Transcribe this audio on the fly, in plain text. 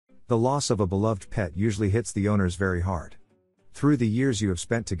The loss of a beloved pet usually hits the owners very hard. Through the years you have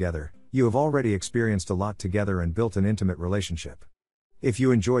spent together, you have already experienced a lot together and built an intimate relationship. If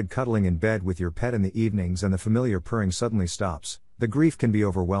you enjoyed cuddling in bed with your pet in the evenings and the familiar purring suddenly stops, the grief can be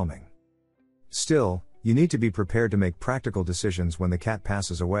overwhelming. Still, you need to be prepared to make practical decisions when the cat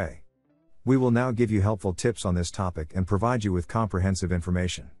passes away. We will now give you helpful tips on this topic and provide you with comprehensive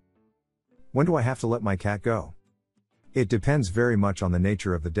information. When do I have to let my cat go? It depends very much on the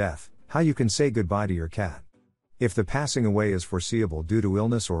nature of the death, how you can say goodbye to your cat. If the passing away is foreseeable due to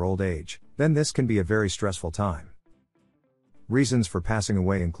illness or old age, then this can be a very stressful time. Reasons for passing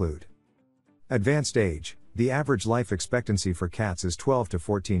away include advanced age. The average life expectancy for cats is 12 to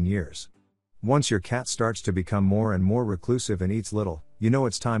 14 years. Once your cat starts to become more and more reclusive and eats little, you know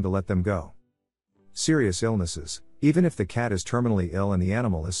it's time to let them go. Serious illnesses. Even if the cat is terminally ill and the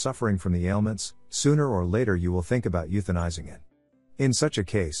animal is suffering from the ailments, sooner or later you will think about euthanizing it. In such a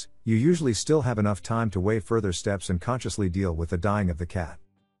case, you usually still have enough time to weigh further steps and consciously deal with the dying of the cat.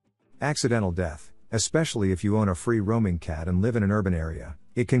 Accidental death. Especially if you own a free-roaming cat and live in an urban area,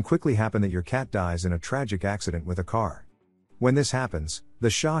 it can quickly happen that your cat dies in a tragic accident with a car. When this happens,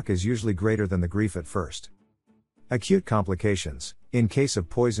 the shock is usually greater than the grief at first. Acute complications. In case of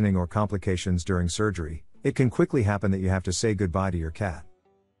poisoning or complications during surgery, it can quickly happen that you have to say goodbye to your cat.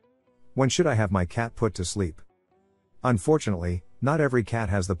 When should I have my cat put to sleep? Unfortunately, not every cat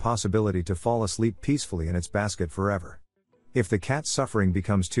has the possibility to fall asleep peacefully in its basket forever. If the cat's suffering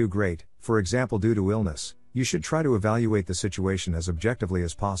becomes too great, for example due to illness, you should try to evaluate the situation as objectively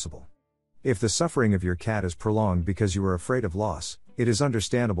as possible. If the suffering of your cat is prolonged because you are afraid of loss, it is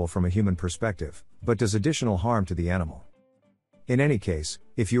understandable from a human perspective, but does additional harm to the animal. In any case,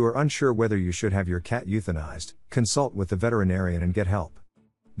 if you are unsure whether you should have your cat euthanized, consult with the veterinarian and get help.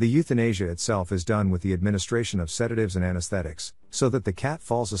 The euthanasia itself is done with the administration of sedatives and anesthetics, so that the cat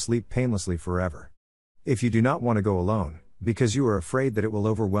falls asleep painlessly forever. If you do not want to go alone, because you are afraid that it will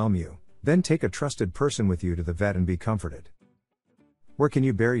overwhelm you, then take a trusted person with you to the vet and be comforted. Where can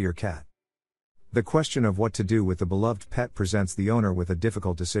you bury your cat? The question of what to do with the beloved pet presents the owner with a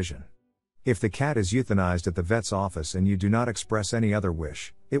difficult decision. If the cat is euthanized at the vet's office and you do not express any other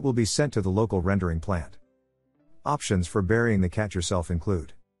wish, it will be sent to the local rendering plant. Options for burying the cat yourself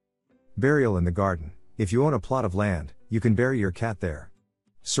include burial in the garden. If you own a plot of land, you can bury your cat there.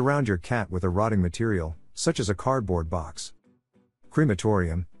 Surround your cat with a rotting material, such as a cardboard box.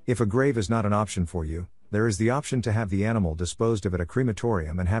 Crematorium. If a grave is not an option for you, there is the option to have the animal disposed of at a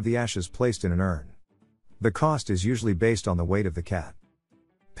crematorium and have the ashes placed in an urn. The cost is usually based on the weight of the cat.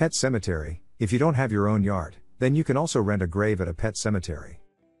 Pet cemetery. If you don't have your own yard, then you can also rent a grave at a pet cemetery.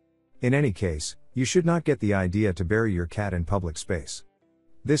 In any case, you should not get the idea to bury your cat in public space.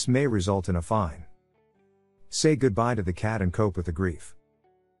 This may result in a fine. Say goodbye to the cat and cope with the grief.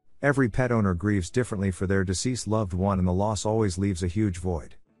 Every pet owner grieves differently for their deceased loved one, and the loss always leaves a huge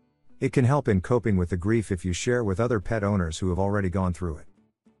void. It can help in coping with the grief if you share with other pet owners who have already gone through it.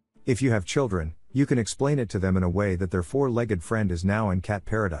 If you have children, you can explain it to them in a way that their four-legged friend is now in cat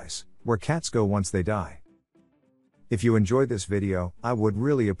paradise, where cats go once they die. If you enjoyed this video, I would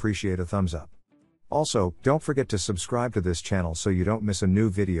really appreciate a thumbs up. Also, don't forget to subscribe to this channel so you don't miss a new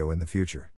video in the future.